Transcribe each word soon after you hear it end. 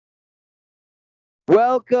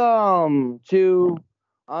Welcome to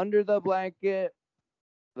Under the Blanket,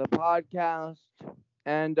 the podcast.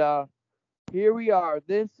 And here we are.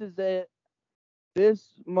 This is it. This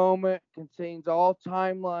moment contains all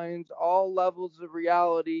timelines, all levels of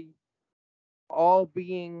reality, all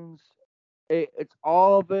beings. It's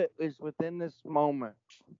all of it is within this moment.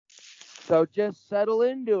 So just settle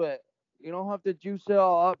into it. You don't have to juice it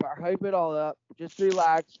all up or hype it all up. Just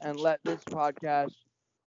relax and let this podcast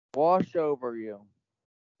wash over you.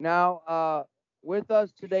 Now, with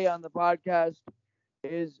us today on the podcast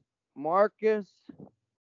is Marcus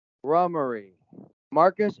Rummery.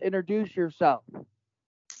 Marcus, introduce yourself.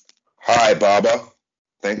 Hi, Baba.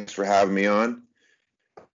 Thanks for having me on.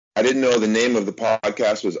 I didn't know the name of the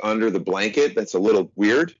podcast was Under the Blanket. That's a little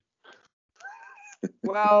weird.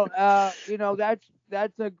 Well,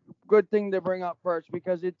 that's a good thing to bring up first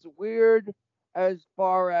because it's weird as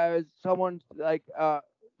far as someone's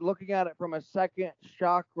looking at it from a second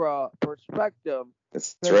chakra perspective.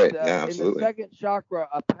 That's right. Yeah, In the absolutely. second chakra,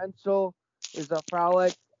 a pencil is a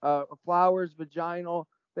phallic, a flower's vaginal.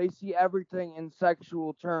 They see everything in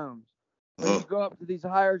sexual terms. When you go up to these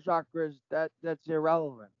higher chakras, that's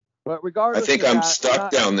irrelevant. But I regardless think of I'm that,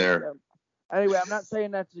 stuck down there. anyway, I'm not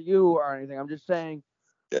saying that's you or anything. I'm just saying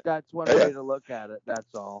that's one way to look at it.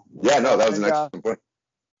 That's all. Yeah, no, that was an excellent point.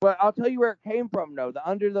 But I'll tell you where it came from, though. The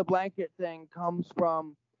under the blanket thing comes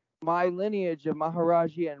from my lineage of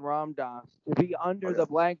Maharaji and Ram Das. To be under the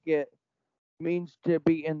blanket means to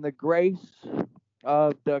be in the grace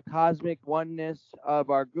of the cosmic oneness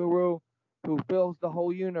of our guru who fills the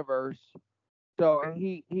whole universe. So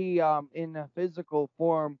he in a physical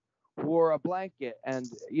form wore a blanket, and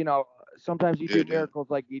sometimes you do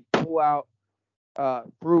miracles like he'd pull out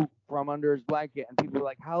fruit from under his blanket, and people are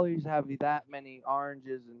like, how does he have that many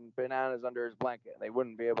oranges and bananas under his blanket? They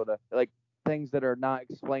wouldn't be able to, like, things that are not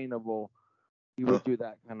explainable. He would do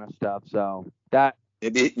that kind of stuff. So that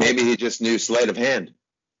maybe he just knew sleight of hand.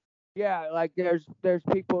 Yeah, like there's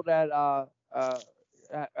people that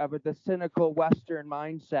have the cynical Western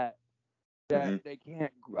mindset that they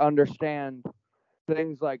can't understand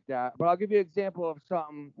things like that. But I'll give you an example of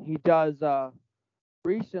something he does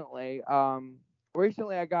recently.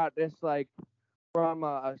 Recently I got this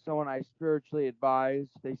from someone I spiritually advised.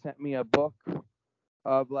 They sent me a book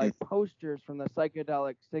of posters from the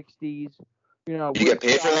psychedelic 60s. You get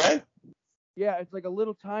paid for that? Yeah, it's like a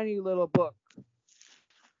little tiny little book.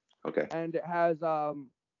 Okay. And it has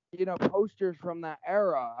posters from that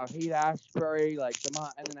era of Haight Ashbury, and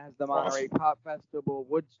then it has the Monterey Pop Festival,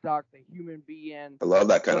 Woodstock, the Human Being. I love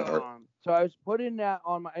that kind of art. So I was putting that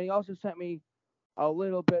on and he also sent me a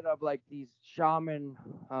little bit of these shaman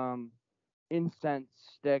incense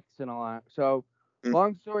sticks and all that. So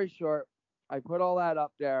long story short, I put all that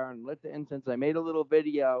up there and lit the incense. I made a little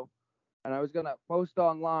video and I was gonna post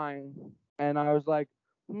online, and I was like,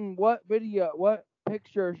 what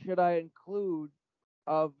picture should I include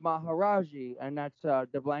of Maharaji? And that's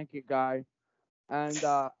the blanket guy. And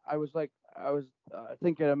I was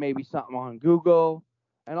thinking of maybe something on Google,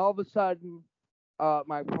 and all of a sudden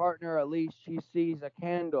my partner Elise, she sees a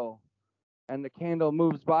candle, and the candle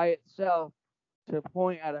moves by itself to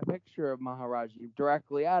point at a picture of Maharaji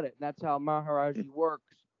directly at it. And that's how Maharaji works.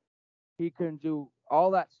 He can do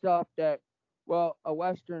all that stuff that, well, a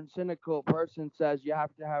Western cynical person says you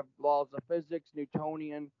have to have laws of physics,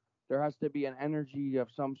 Newtonian. There has to be an energy of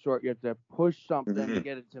some sort. You have to push something to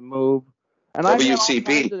get it to move. And I have all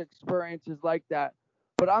kinds of experiences like that.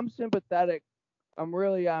 But I'm sympathetic. I'm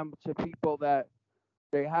really to people that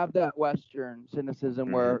they have that Western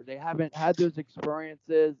cynicism where they haven't had those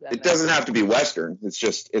experiences. And it doesn't have to be Western. It's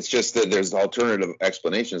just that there's alternative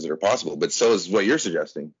explanations that are possible. But so is what you're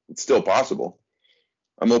suggesting. It's still possible.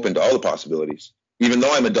 I'm open to all the possibilities, even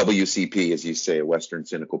though I'm a WCP, as you say, a Western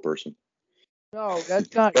cynical person. No,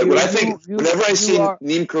 that's not. But what I think, whenever I see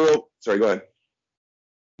Neem Karol, sorry, go ahead.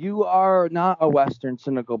 You are not a Western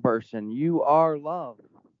cynical person. You are love.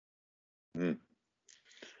 Well,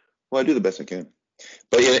 I do the best I can.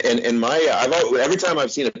 But in my, every time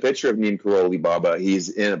I've seen a picture of Neem Karoli Baba, he's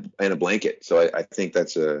in a blanket. So I think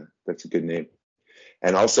that's a good name.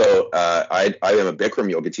 And also, I am a Bikram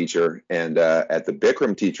yoga teacher, and at the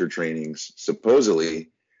Bikram teacher trainings,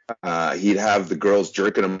 supposedly, he'd have the girls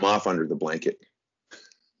jerking him off under the blanket.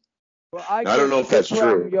 Well, I don't know if that's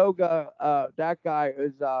true. Yoga, that guy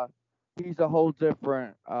is he's a whole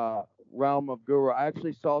different realm of guru. I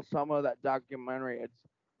actually saw some of that documentary.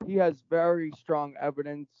 He has very strong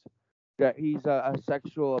evidence that he's a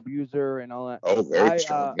sexual abuser and all that. Oh, very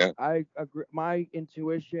strong. Yeah. I agree. My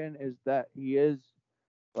intuition is that he is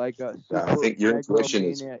like a super I think your intuition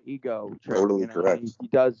is ego totally correct. He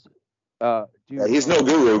does Yeah, do he's no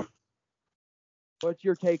guru. What's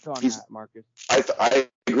your take on He's that, Marcus? I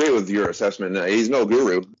agree with your assessment. He's no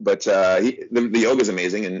guru, but the yoga is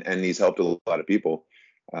amazing, and he's helped a lot of people.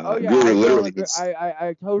 Oh yeah, Guru I don't literally agree. means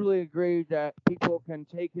I totally agree that people can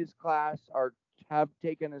take his class or have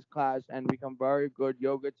taken his class and become very good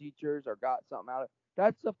yoga teachers or got something out of it.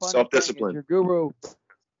 That's the funny thing is self-discipline. your guru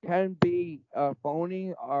can be a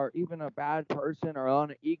phony or even a bad person or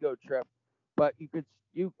on an ego trip, but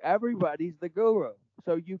you everybody's the guru,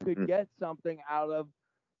 so you could Mm. get something out of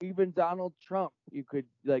even Donald Trump. You could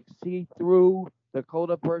like see through the cult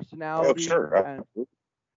of Oh, personality sure. and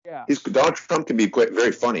yeah. Donald Trump can be quite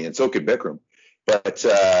very funny, and so could Bikram. But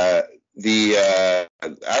the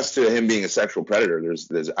as to him being a sexual predator,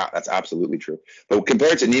 that's absolutely true. But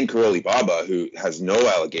compared to Neem Karoli Baba, who has no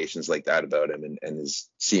allegations like that about him, and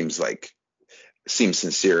seems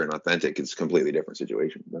sincere and authentic, it's a completely different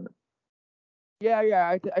situation. Isn't it?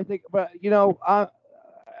 Yeah. I think, but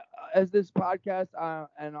as this podcast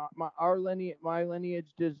and my lineage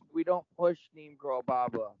does, we don't push Neem Girl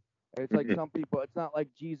Baba. It's like Mhm. some people. It's not like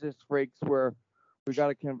Jesus freaks where we got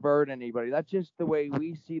to convert anybody. That's just the way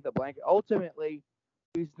we see the blanket. Ultimately,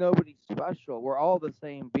 he's nobody special. We're all the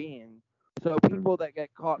same being. So people that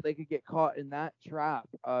get caught, they could get caught in that trap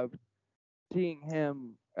of seeing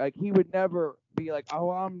him like he would never be like, oh,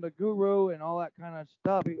 I'm the guru and all that kind of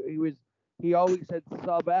stuff. He always said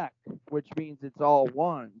sub X, which means it's all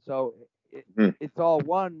one. So Mhm. it's all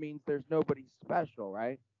one means there's nobody special,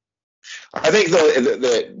 right? I think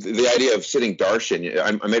the idea of sitting darshan,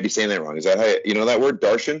 I may be saying that wrong. Is that how you know that word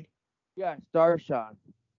darshan? Yeah, Starshot.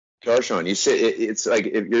 Darshan, you sit. It's like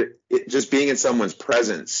if just being in someone's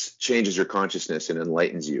presence changes your consciousness and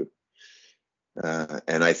enlightens you.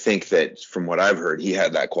 And I think that from what I've heard, he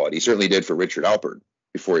had that quality. He certainly did for Richard Alpert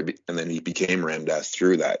and then he became Ramdas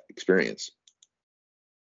through that experience.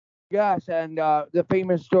 Yes, and the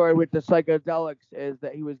famous story with the psychedelics is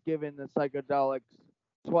that he was given the psychedelics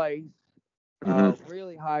twice, Mm-hmm.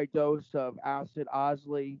 really high dose of acid,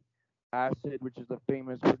 which is a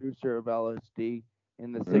famous producer of LSD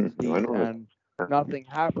in the I 60s, know and that. nothing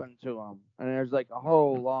happened to him. And there's like a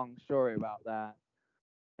whole long story about that,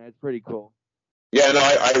 and it's pretty cool. Yeah, no,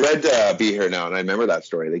 I read Be Here Now, and I remember that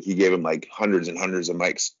story. Like he gave him like hundreds and hundreds of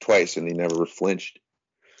mics twice, and he never flinched.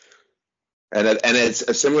 And it's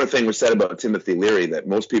a similar thing was said about Timothy Leary, that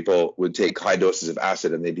most people would take high doses of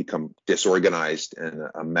acid and they become disorganized and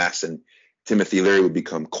a mess, and Timothy Leary would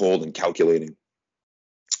become cold and calculating.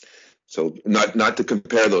 So not to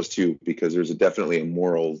compare those two, because there's definitely a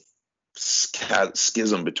moral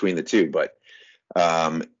schism between the two, but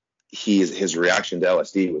um, his reaction to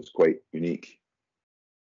LSD was quite unique,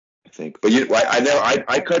 I think. But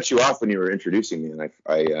I cut you off when you were introducing me,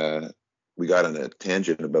 and we got on a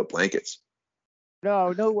tangent about blankets.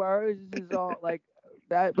 No worries. This is all like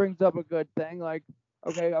that brings up a good thing. Like,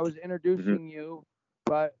 okay, I was Mm-hmm. introducing you,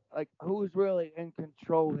 but like, who's really in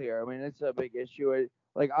control here? I mean, it's a big issue.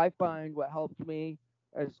 Like, I find what helps me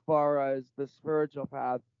as far as the spiritual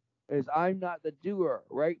path is I'm not the doer.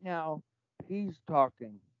 Right now, he's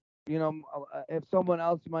talking. If someone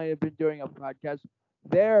else might have been doing a podcast,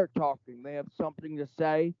 they're talking. They have something to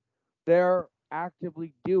say. They're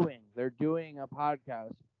actively doing. They're doing a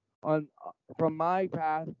podcast on from my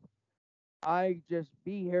path. I just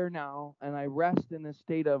be here now and I rest in a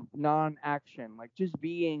state of non-action, like just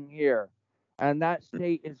being here. And that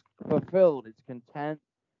state is fulfilled, it's content,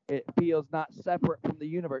 it feels not separate from the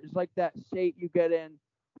universe. It's like that state you get in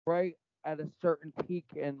right at a certain peak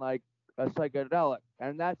in like a psychedelic,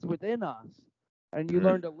 and that's within us. And you Mm-hmm.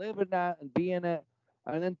 learn to live in that and be in it,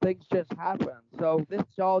 and then things just happen. So this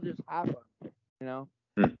all just happened, you know?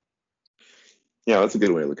 Yeah, that's a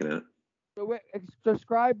good way of looking at it. So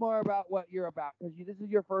describe more about what you're about, because this is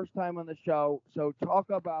your first time on the show. So talk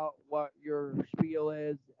about what your spiel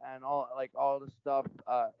is and all the stuff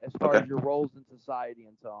as far Okay. as your roles in society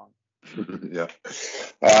and so on. Yeah.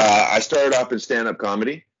 I started off in stand-up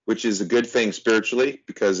comedy, which is a good thing spiritually,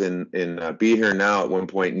 because in Be Here Now, at one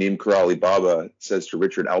point, Neem Karoli Baba says to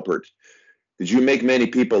Richard Alpert, "Did you make many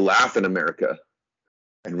people laugh in America?"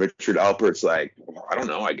 And Richard Alpert's like, well, "I don't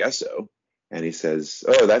know, I guess so." And he says,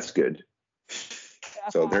 "Oh, that's good."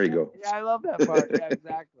 So there you go. Yeah, I love that part. Yeah,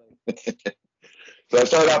 exactly. So I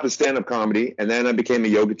started off with stand-up comedy, and then I became a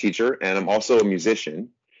yoga teacher, and I'm also a musician.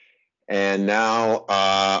 And now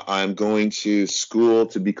I'm going to school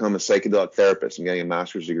to become a psychedelic therapist. I'm getting a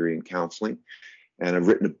master's degree in counseling. And I've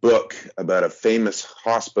written a book about a famous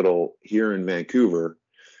hospital here in Vancouver,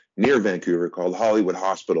 near Vancouver, called Hollywood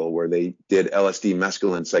Hospital, where they did LSD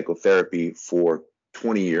mescaline psychotherapy for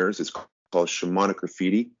 20 years. It's called Shamanic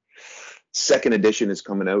Graffiti. Second edition is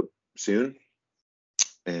coming out soon.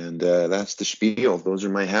 And that's the spiel. Those are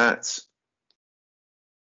my hats.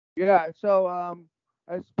 Yeah. So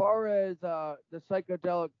as far as the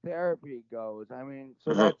psychedelic therapy goes, I mean,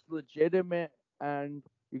 so Uh-huh. that's legitimate, and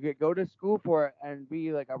you could go to school for it and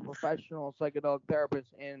be like a professional psychedelic therapist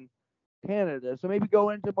in Canada. So maybe go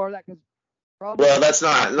into more of that because probably Well, most that's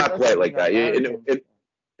people not quite like listening are that.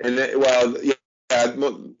 Americans. Well, yeah,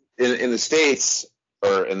 in the States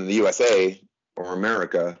or in the USA or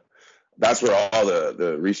America, that's where all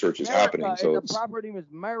the research is happening. America, So the it's proper name is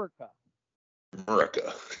America.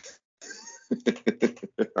 America.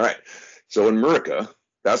 All right. So in America,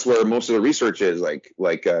 that's where most of the research is, like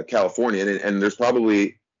California, and there's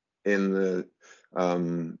probably in the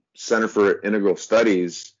Center for Integral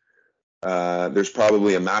Studies, there's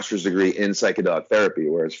probably a master's degree in psychedelic therapy.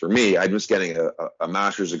 Whereas for me, I'm just getting a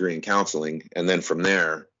master's degree in counseling, and then from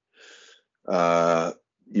there,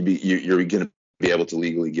 you're going to be able to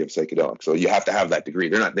legally give psychedelics. So you have to have that degree.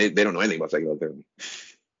 They don't know anything about psychedelic therapy.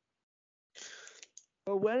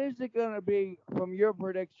 But when is it going to be, from your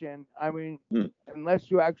prediction? I mean, Hmm. unless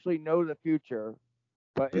you actually know the future,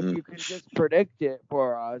 but if Mm-hmm. you can just predict it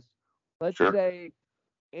for us, let's Sure. say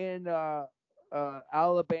in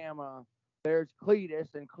Alabama, there's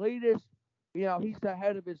Cletus, and Cletus, he's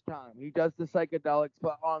ahead of his time. He does the psychedelics,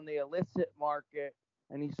 but on the illicit market,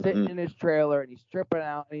 and he's sitting Mm-hmm. in his trailer and he's tripping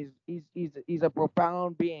out, and he's a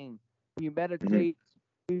profound being. He Mm-hmm. meditates.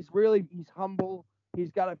 He's humble.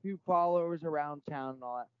 He's got a few followers around town and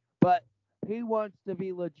all that, but he wants to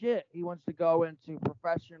be legit. He wants to go into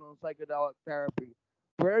professional psychedelic therapy.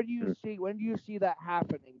 When do you see that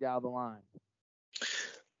happening down the line?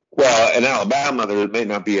 Well, in Alabama, there may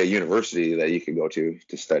not be a university that you could go to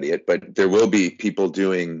study it, but there will be people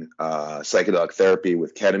doing psychedelic therapy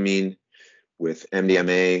with ketamine, with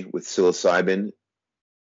MDMA, with psilocybin.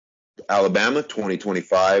 Alabama,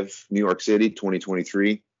 2025. New York City,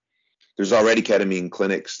 2023. There's already ketamine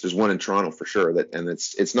clinics. There's one in Toronto for sure. And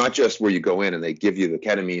it's not just where you go in and they give you the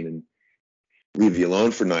ketamine and leave you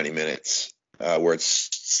alone for 90 minutes, where it's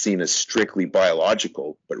seen as strictly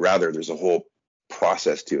biological, but rather there's a whole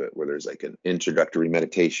process to it where there's like an introductory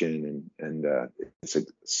meditation and it's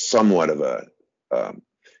somewhat of a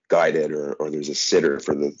guided or there's a sitter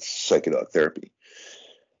for the psychedelic therapy.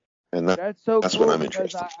 And That's so that's what cool I'm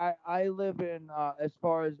because interested I live in as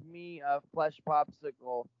far as me Flesh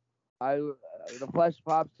Popsicle, the Flesh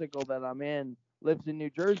Popsicle that I'm in lives in New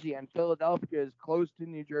Jersey, and Philadelphia is close to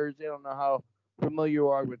New Jersey. I don't know how familiar you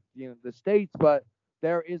are with the states, but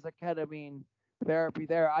there is a ketamine therapy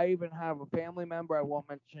there. I even have a family member. I won't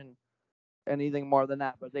mention anything more than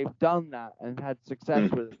that, but they've done that and had success in.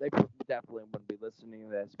 with it. They definitely wouldn't be listening to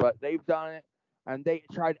this, but they've done it and they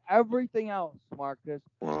tried everything else, Marcus,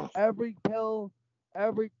 Wow. every pill,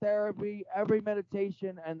 every therapy, every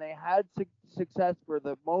meditation, and they had success for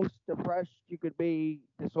the most depressed you could be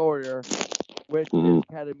disorder, which Mm-hmm. is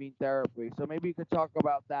ketamine therapy. So maybe you could talk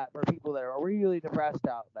about that for people that are really depressed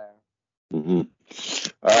out there. Mm-hmm.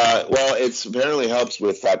 Well, it apparently helps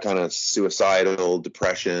with that kind of suicidal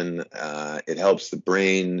depression. It helps the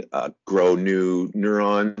brain grow new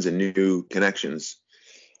neurons and new connections.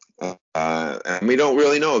 And we don't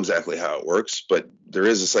really know exactly how it works, but there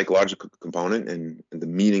is a psychological component, and the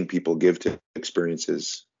meaning people give to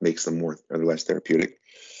experiences makes them more or less therapeutic.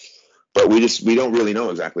 But we don't really know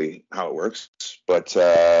exactly how it works. But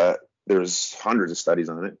there's hundreds of studies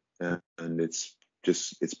on it, and it's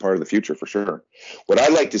part of the future for sure. What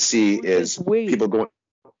I'd like to see Who's this is we? people going.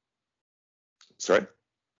 Sorry.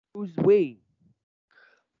 Who's we?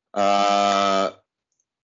 Uh,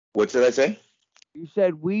 what did I say? You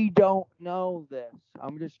said we don't know this.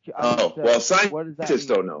 Oh, well, What does that scientists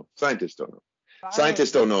mean? don't know. Scientists don't know.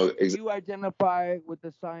 Scientists don't Scientists. know. You identify with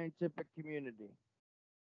the scientific community.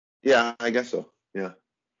 Yeah, I guess so. Yeah,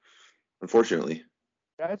 unfortunately.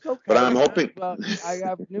 That's But okay, I'm man. hoping. Well, I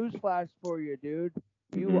have newsflash for you, dude.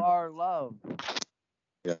 You Hmm. are loved.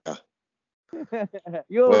 Yeah.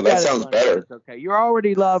 You'll Well, that get it sounds one day. better. It's okay. You're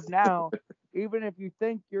already loved now. Even if you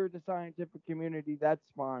think you're the scientific community, that's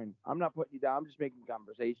fine. I'm not putting you down. I'm just making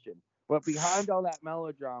conversation. But behind all that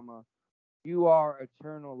melodrama, you are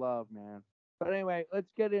eternal love, man. But anyway,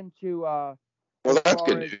 let's get into Well, as that's far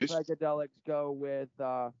good as news. psychedelics go with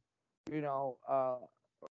you know uh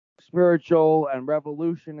spiritual and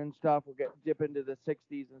revolution and stuff. We'll dip into the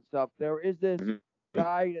 60s and stuff. There is this Hmm.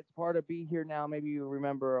 guy that's part of Be Here Now. Maybe you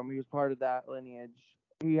remember him. He was part of that lineage.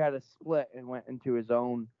 He had a split and went into his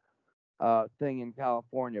own thing in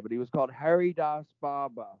California, but he was called Hari Das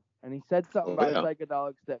Baba, and he said something Oh about yeah,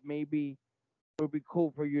 psychedelics that maybe would be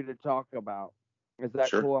cool for you to talk about. Is that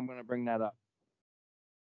sure. cool? I'm going to bring that up.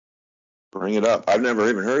 Bring it up. I've never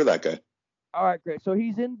even heard of that guy. All right, great. So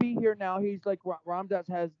he's in Be Here Now. He's like Ram Dass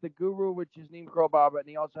has the guru, which is Neem Karoli Baba, and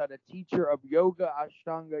he also had a teacher of yoga,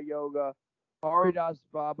 Ashtanga yoga, Haridas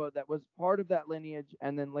Baba, that was part of that lineage,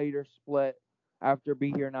 and then later split after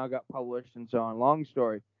Be Here Now got published and so on. Long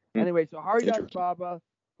story. Anyway, so Haridas Baba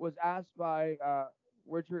was asked by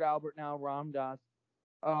Richard Albert, now Ram Dass,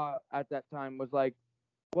 at that time, was like,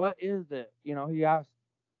 what is it? You know, he asked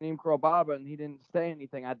Neem Karoli Baba, and he didn't say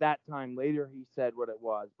anything at that time. Later, he said what it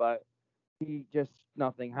was, but he just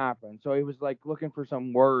nothing happened. So he was like looking for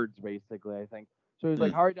some words, basically, I think. So he was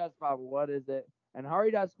like, Haridas Baba, what is it? And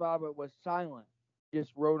Haridas Baba was silent,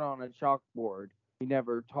 just wrote on a chalkboard. He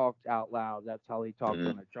never talked out loud. That's how he talked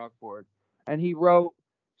on a chalkboard. And he wrote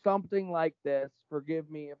something like this. Forgive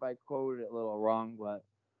me if I quoted it a little wrong, but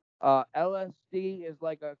LSD is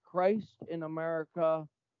like a Christ in America.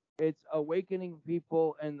 It's awakening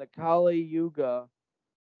people in the Kali Yuga.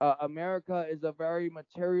 America is a very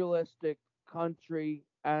materialistic country,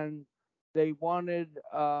 and they wanted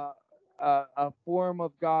a form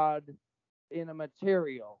of God in a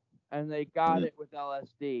material, and they got it with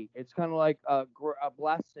LSD. It's kind of like a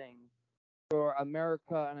blessing for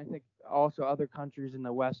America, and I think also other countries in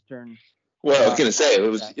the Western. Well, I was going to say, it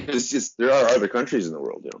was just, there are other countries in the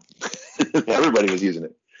world, you know. Everybody was using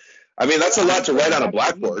it. I mean, that's a lot to write on a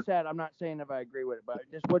blackboard. I'm not saying if I agree with it, but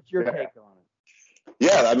just what's your take on it?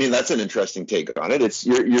 Yeah, I mean, that's an interesting take on it. It's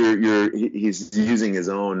he's using his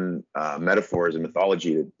own metaphors and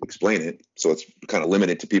mythology to explain it, so it's kind of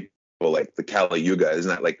limited to people like the Kali Yuga. Isn't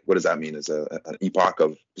that like, what does that mean? Is an epoch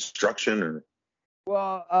of destruction, or?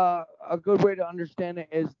 Well, a good way to understand it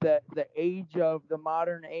is that the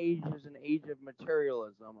modern age is an age of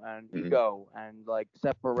materialism and ego and like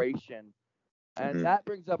separation. And that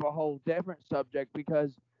brings up a whole different subject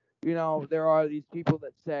because, you know, there are these people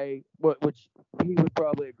that say, which he would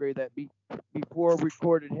probably agree that before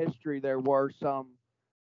recorded history, there were some,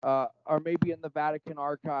 or maybe in the Vatican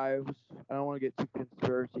archives, I don't want to get too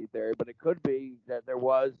conspiracy theory, but it could be that there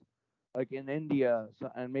was, like in India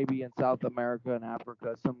and maybe in South America and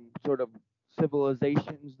Africa, some sort of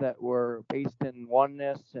civilizations that were based in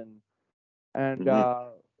oneness and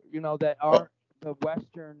you know, that aren't the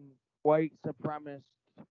Western white supremacist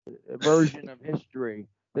version of history.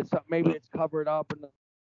 That maybe it's covered up in the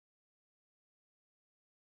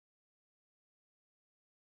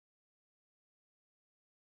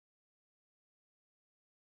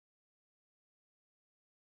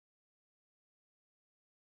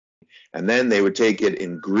And then they would take it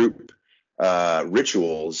in group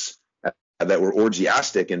rituals that were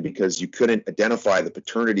orgiastic, and because you couldn't identify the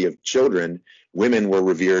paternity of children, women were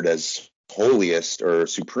revered as holiest or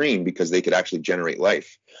supreme because they could actually generate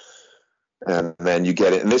life. And then you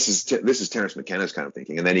get it, and this is Terence McKenna's kind of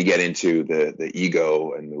thinking, and then you get into the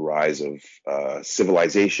ego and the rise of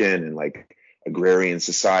civilization and like agrarian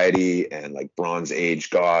society and like Bronze Age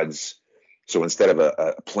gods. So instead of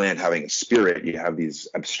a plant having a spirit, you have these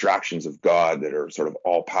abstractions of God that are sort of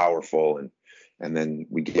all powerful, and then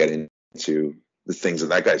we get into the things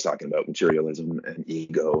that guy's talking about, materialism and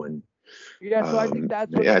ego and so I think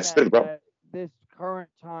that's what it's been a problem. This current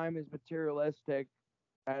time is materialistic,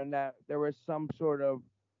 and that there was some sort of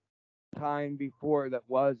time before that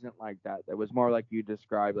wasn't like that. That was more like you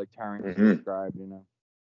described, like Terence described, you know.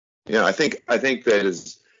 Yeah, I think that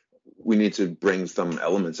is, we need to bring some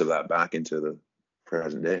elements of that back into the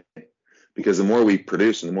present day, because the more we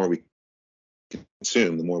produce and the more we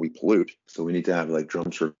consume, the more we pollute. So we need to have like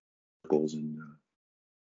drum circles, and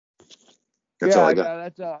that's all I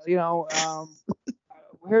got. That's you know,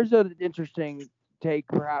 here's an interesting take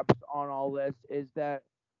perhaps on all this is that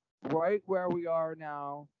right where we are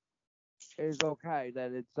now is okay.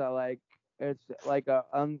 That it's like a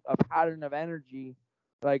pattern of energy.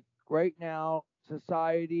 Like right now,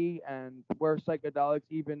 society and where psychedelics,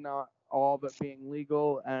 even not all of it being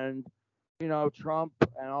legal, and you know Trump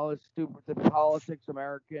and all this stupid politics,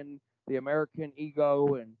 the American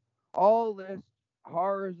ego, and all this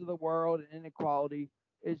horrors of the world and inequality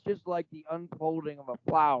is just like the unfolding of a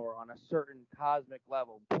flower on a certain cosmic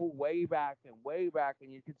level. Pull way back, and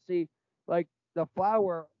you can see like the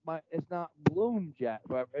flower it's not bloomed yet,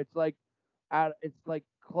 but it's like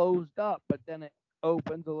closed up, but then it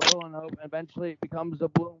opens a little and eventually it becomes a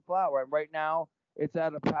bloom flower. And right now it's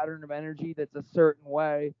at a pattern of energy that's a certain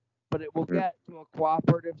way, but it will get to a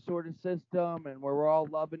cooperative sort of system, and where we're all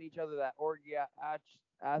loving each other. That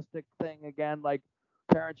orgiastic thing again, like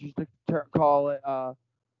parents used to call it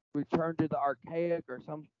return to the archaic or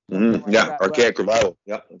something like that. Archaic revival.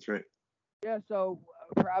 Yeah, that's right. Yeah, so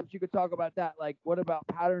perhaps you could talk about that. Like, what about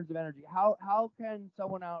patterns of energy? How can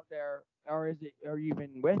someone out there or is it, or even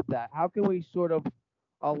with that, how can we sort of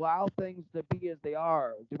allow things to be as they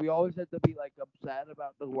are? Do we always have to be like upset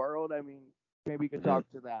about the world? I mean, maybe you could Mhm.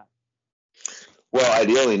 talk to that. Well,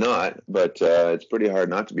 ideally not, but it's pretty hard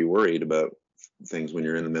not to be worried about things when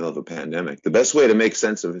you're in the middle of a pandemic. The best way to make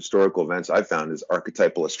sense of historical events I've found is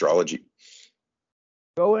archetypal astrology.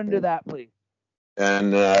 Go into that, please.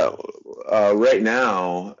 And right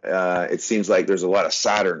now, it seems like there's a lot of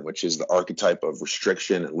Saturn, which is the archetype of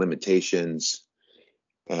restriction and limitations,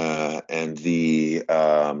 and the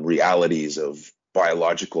realities of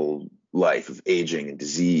biological life, of aging and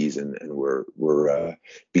disease, and we're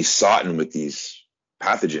besotten with these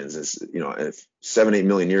pathogens. As you know, if 7-8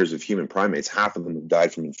 million years of human primates, half of them have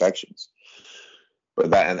died from infections. But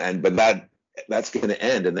that's going to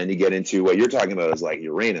end, and then you get into what you're talking about is like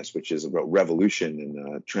Uranus, which is about revolution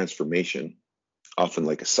and transformation, often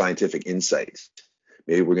like a scientific insight.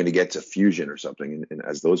 Maybe we're going to get to fusion or something, and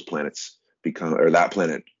as those planets become, or that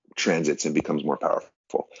planet transits and becomes more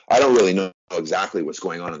powerful. I don't really know exactly what's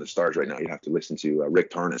going on in the stars right now. You have to listen to Rick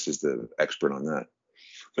Tarnas is the expert on that.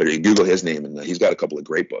 But you Google his name, and he's got a couple of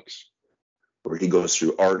great books where he goes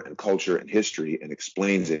through art and culture and history and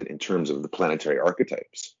explains it in terms of the planetary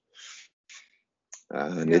archetypes.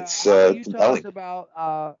 And Yeah. it's How about you tell us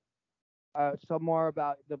compelling. about some more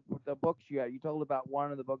about the books you have? You told about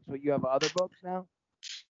one of the books, but you have other books now.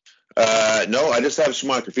 No, I just have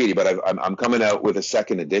Shamanic Graffiti, but I'm coming out with a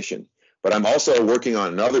second edition. But I'm also working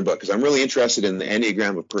on another book because I'm really interested in the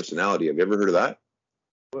Enneagram of Personality. Have you ever heard of that?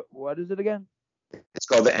 What is it again? It's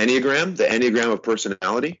called the Enneagram of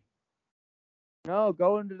Personality. No,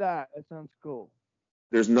 go into that. That sounds cool.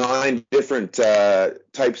 There's 9 different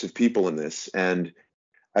types of people in this, and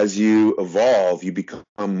as you evolve, you become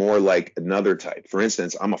more like another type. For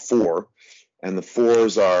instance, I'm a 4, and the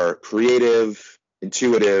 4s are creative,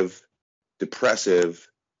 intuitive, depressive,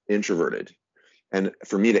 introverted. And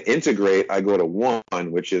for me to integrate, I go to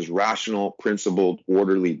 1, which is rational, principled,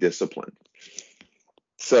 orderly, disciplined.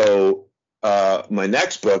 So my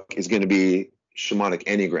next book is going to be Shamanic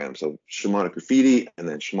Enneagram. So Shamanic Graffiti and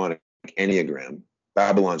then Shamanic Enneagram,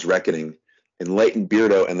 Babylon's Reckoning, Enlightened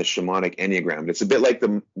Beardo, and the Shamanic Enneagram. It's a bit like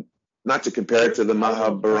not to compare it to the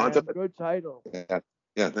Mahabharata. Good title.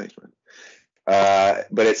 Yeah, thanks, man.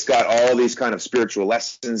 But it's got all these kind of spiritual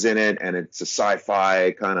lessons in it, and it's a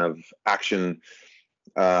sci-fi kind of action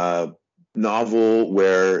novel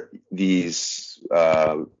where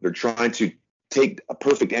they're trying to take a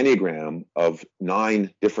perfect enneagram of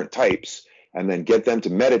 9 different types and then get them to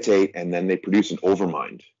meditate, and then they produce an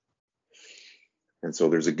overmind. And so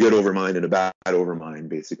there's a good overmind and a bad overmind,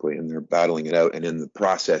 basically, and they're battling it out. And in the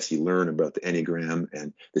process, you learn about the Enneagram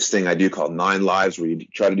and this thing I do called 9 Lives, where you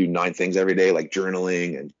try to do 9 things every day, like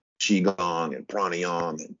journaling and qigong and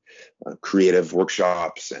pranayama and creative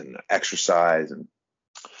workshops and exercise. And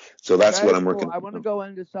so that's what I'm Cool. working I want to on. go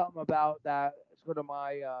into something about that. Sort of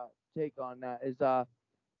my take on that is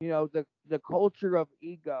the culture of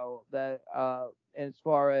ego that as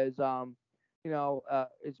far as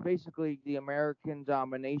it's basically the American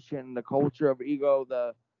domination, the culture of ego,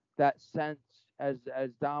 that sense as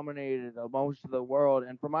dominated most of the world.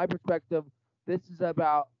 And from my perspective, this is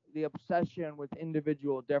about the obsession with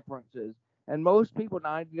individual differences. And most people,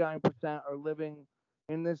 99%, are living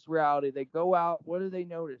in this reality. They go out. What do they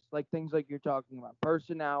notice? Like things like you're talking about,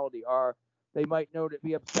 personality, or they might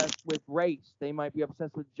be obsessed with race. They might be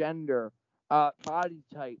obsessed with gender, body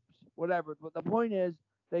types, whatever. But the point is,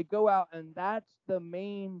 they go out, and that's the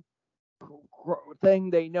main thing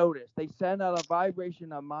they notice. They send out a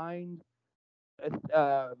vibration, a mind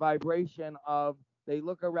vibration of, they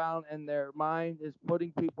look around and their mind is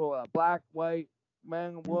putting people black, white,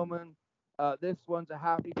 man, woman. This one's a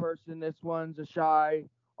happy person. This one's a shy.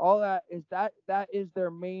 All that is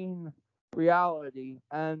their main reality.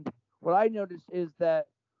 And what I noticed is that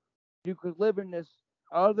you could live in this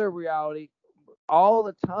other reality all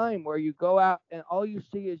the time where you go out and all you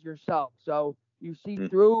see is yourself. So you see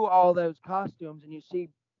through all those costumes, and you see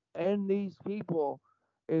in these people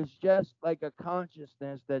is just like a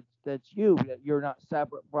consciousness that's you, that you're not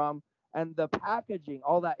separate from. And the packaging,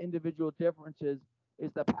 all that individual differences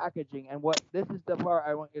is the packaging. And what this is the part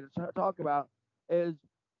I want you to talk about is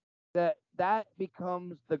that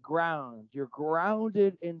becomes the ground. You're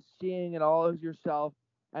grounded in seeing it all as yourself,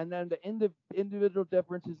 and then the individual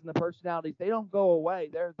differences in the personalities, they don't go away.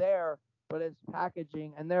 They're there, but it's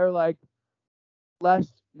packaging, and they're like less.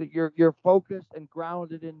 You're focused and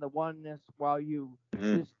grounded in the oneness, while you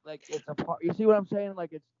just like it's a part. You see what I'm saying?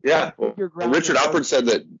 Like it's Well, you're grounded. Richard Alpert said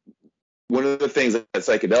that one of the things that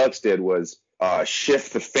psychedelics did was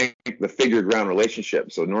shift the figure ground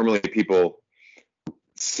relationship. So normally people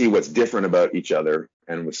see what's different about each other,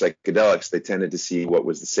 and with psychedelics, they tended to see what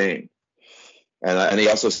was the same. And he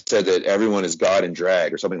also said that everyone is God in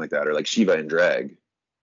drag, or something like that, or like Shiva in drag.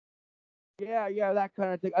 Yeah, that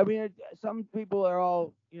kind of thing. I mean, some people are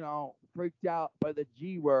all, freaked out by the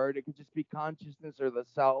G word. It could just be consciousness or the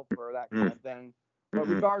self or that kind of thing. But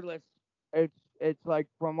Mm-hmm. regardless, it's like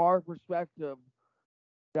from our perspective,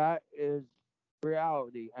 that is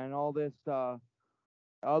reality, and all this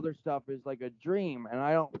other stuff is like a dream. And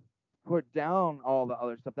I don't put down all the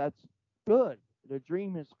other stuff. That's good. The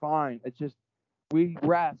dream is fine. It's just we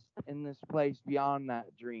rest in this place beyond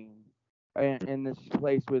that dream, in this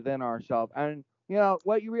place within ourselves. And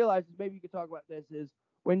what you realize is, maybe you could talk about this, is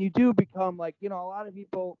when you do become like, a lot of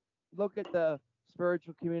people look at the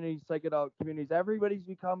spiritual communities, psychedelic communities, everybody's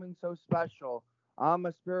becoming so special. I'm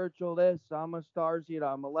a spiritual this, I'm a starseed,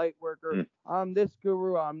 I'm a light worker, I'm this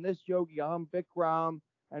guru, I'm this yogi, I'm Bikram,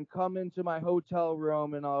 and come into my hotel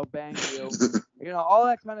room and I'll bang you. All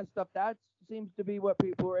that kind of stuff. That seems to be what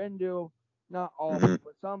people are into. Not all, but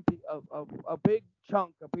some a big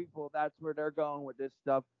chunk of people, that's where they're going with this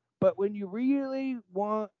stuff. But when you really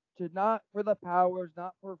want to, not for the powers,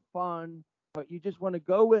 not for fun, but you just want to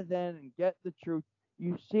go within and get the truth,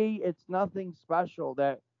 you see it's nothing special,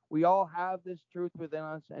 that we all have this truth within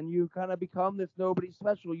us, and you kind of become this nobody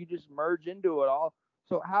special. You just merge into it all.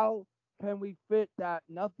 So how can we fit that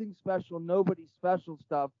nothing special, nobody special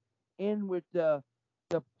stuff in with the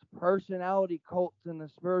personality cults in the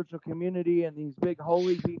spiritual community and these big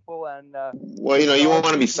holy people and well, you want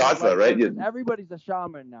to be sattva, right? Everybody's a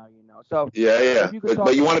shaman now, So yeah.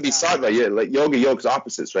 But you want to be that. sattva, yeah. Like yoga's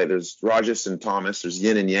opposites, right? There's rajas and tamas. There's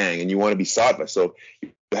yin and yang, and you want to be sattva. So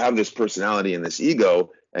you have this personality and this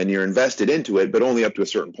ego, and you're invested into it, but only up to a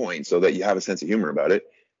certain point, so that you have a sense of humor about it,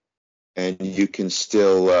 and you can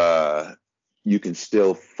still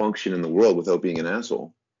function in the world without being an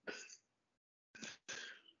asshole.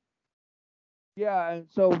 Yeah, and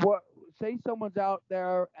so say someone's out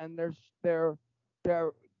there and they're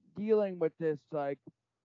dealing with this, like,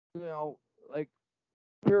 like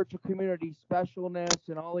spiritual community specialness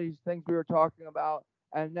and all these things we were talking about,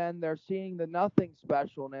 and then they're seeing the nothing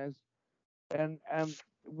specialness, and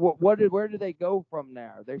where do they go from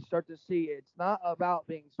there? They start to see it's not about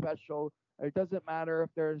being special. It doesn't matter if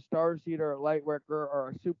they're a starseed or a light worker or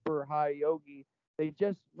a super high yogi. They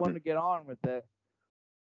just want to get on with it.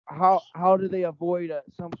 How do they avoid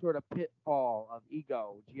some sort of pitfall of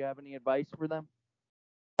ego? Do you have any advice for them?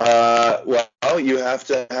 Well, you have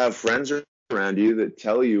to have friends around you that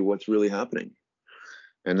tell you what's really happening,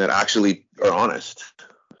 and that actually are honest,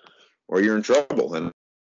 or you're in trouble. And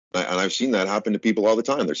I've seen that happen to people all the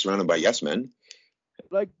time. They're surrounded by yes men.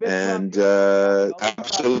 Like and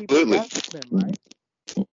absolutely, right?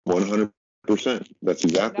 100%. That's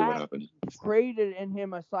exactly what happened. Created in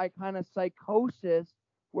him a kind of psychosis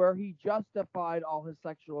where he justified all his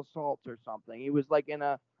sexual assaults or something. He was like in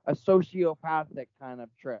a sociopathic kind of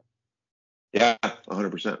trip. Yeah,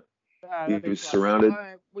 100%. He was surrounded.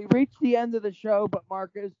 Right, we reached the end of the show, but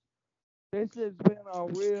Marcus, this has been a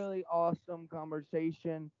really awesome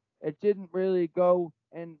conversation. It didn't really go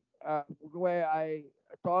in the way I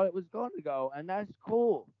thought it was going to go, and that's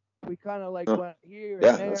cool. We kind of like went here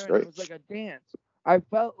and there, and it was like a dance. I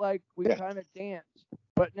felt like we kind of danced,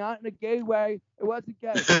 but not in a gay way. It wasn't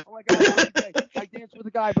gay. Oh my God, it wasn't gay. I danced with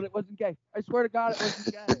a guy, but it wasn't gay. I swear to God, it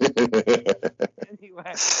wasn't gay.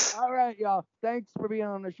 Anyway, all right, y'all. Thanks for being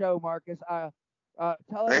on the show, Marcus.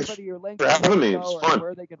 Tell everybody your link or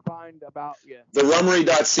where they can find about you.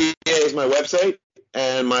 TheRummery.ca is my website,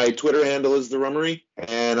 and my Twitter handle is TheRummery,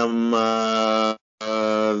 and I'm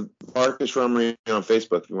Marcus Rummery on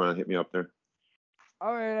Facebook if you want to hit me up there.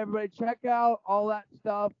 All right, everybody, check out all that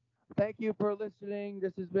stuff. Thank you for listening.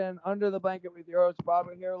 This has been Under the Blanket with your host,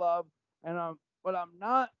 Baba Here Love. But I'm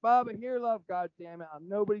not Baba Here Love, goddammit. I'm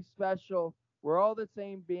nobody special. We're all the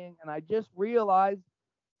same being, and I just realized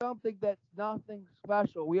something that's nothing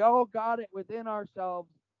special. We all got it within ourselves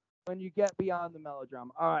when you get beyond the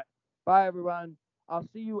melodrama. All right, bye, everyone. I'll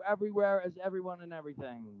see you everywhere as everyone and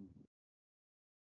everything.